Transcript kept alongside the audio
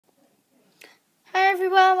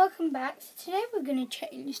everyone, welcome back. So today we're going to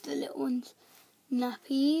change the little ones'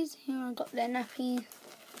 nappies. Here I got their nappies.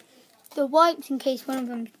 The wipes in case one of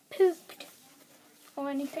them pooped or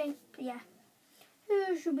anything. But yeah,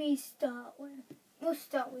 who should we start with? We'll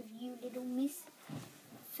start with you, little miss.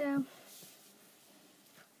 So,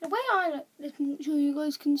 the way I look, let's make sure you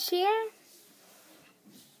guys can see her.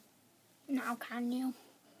 Now can you?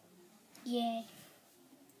 Yeah.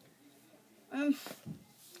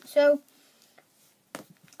 So,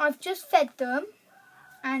 I've just fed them,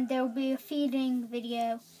 and there'll be a feeding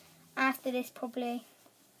video after this probably.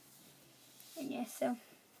 And yeah, so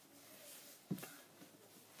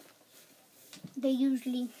they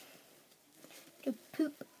usually do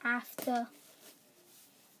poop after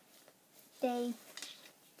they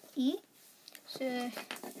eat. So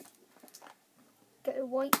get the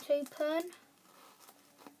wipes open.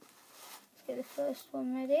 Let's get the first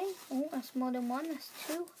one ready. Oh, that's more than one, that's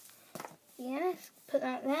two. Yes, put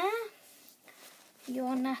that there.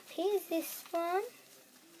 Your nappy is this one.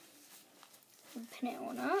 Open it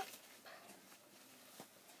on up.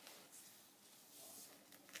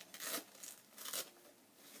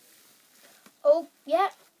 Oh, yeah.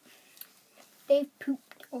 They've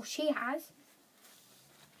pooped, or she has.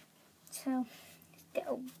 So, let's get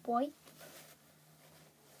a wipe.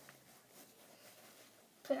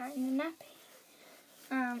 Put that in the nappy.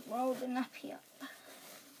 And roll the nappy up.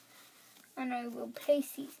 And I will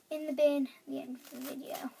place these in the bin at the end of the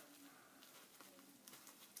video.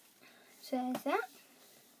 So there's that.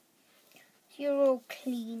 So you're all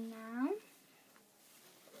clean now.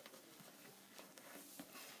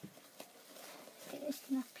 Get this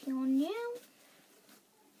nappy on you.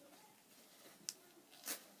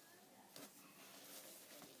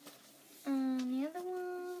 And the other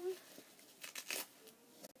one.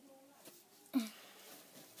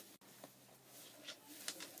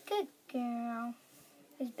 Good girl.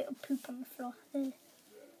 There's a bit of poop on the floor. There.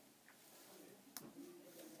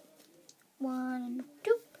 One and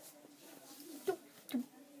two. Doop, doop.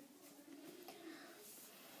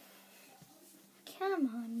 Come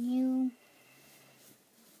on, you.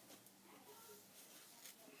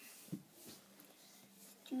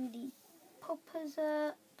 Let's do the poppers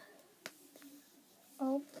up.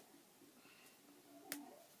 Oh.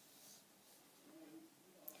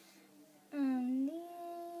 And these.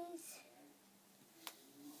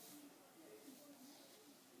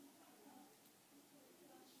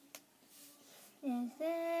 There's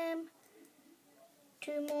them.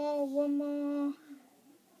 Two more, one more.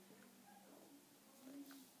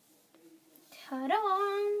 Ta-da!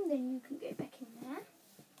 Then you can go back in there.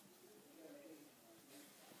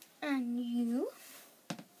 And you.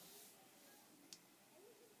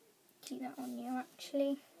 Keep that on you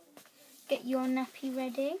actually. Get your nappy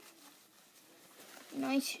ready.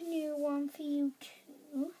 Nice new one for you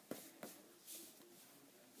too.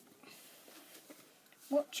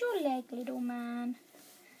 Watch your leg, little man.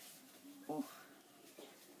 Oh.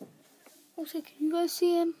 Also, can you guys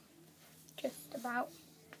see him? Just about.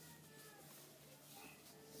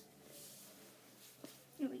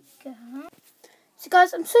 Here we go. So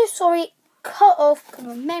guys, I'm so sorry. Cut off because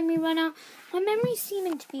my memory ran out. My memory's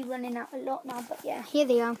seeming to be running out a lot now, but yeah, here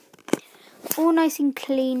they are. All nice and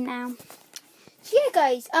clean now. So yeah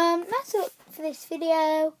guys, that's it for this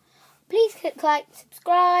video. Please click like,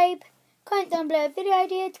 subscribe, comment down below a video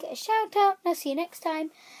idea to get a shout out, and I'll see you next time.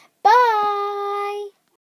 Bye!